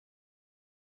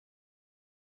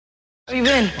How you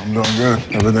been? I'm doing good.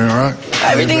 Everything all right?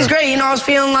 Everything's great. You know, I was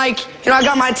feeling like, I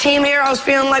got my team here. I was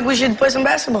feeling like we should play some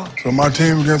basketball. So my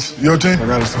team against your team? I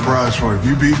got a surprise for you. If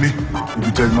you beat me, you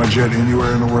can take my jet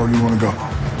anywhere in the world you want to go.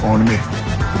 On to me.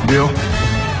 Deal?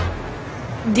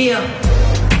 Deal.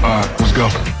 All right, let's go.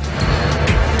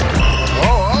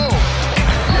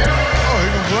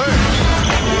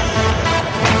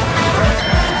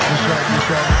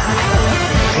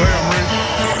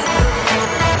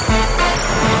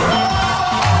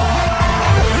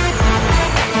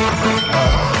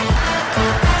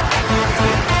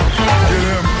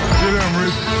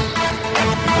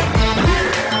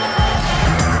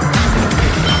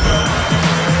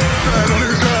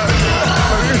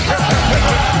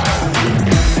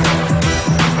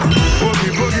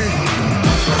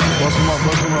 Bust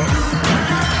him up.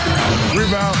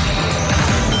 Rebound.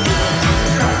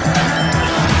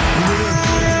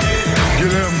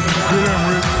 Get him,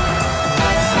 Rich.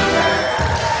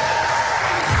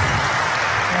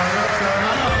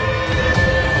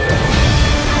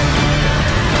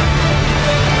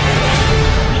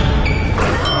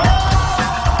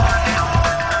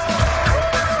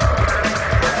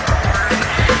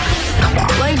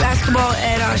 Playing basketball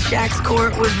at Shaq's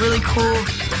court was really cool.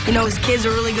 You know, his kids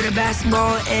are really good at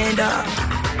basketball, and,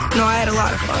 I had a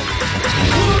lot of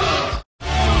fun.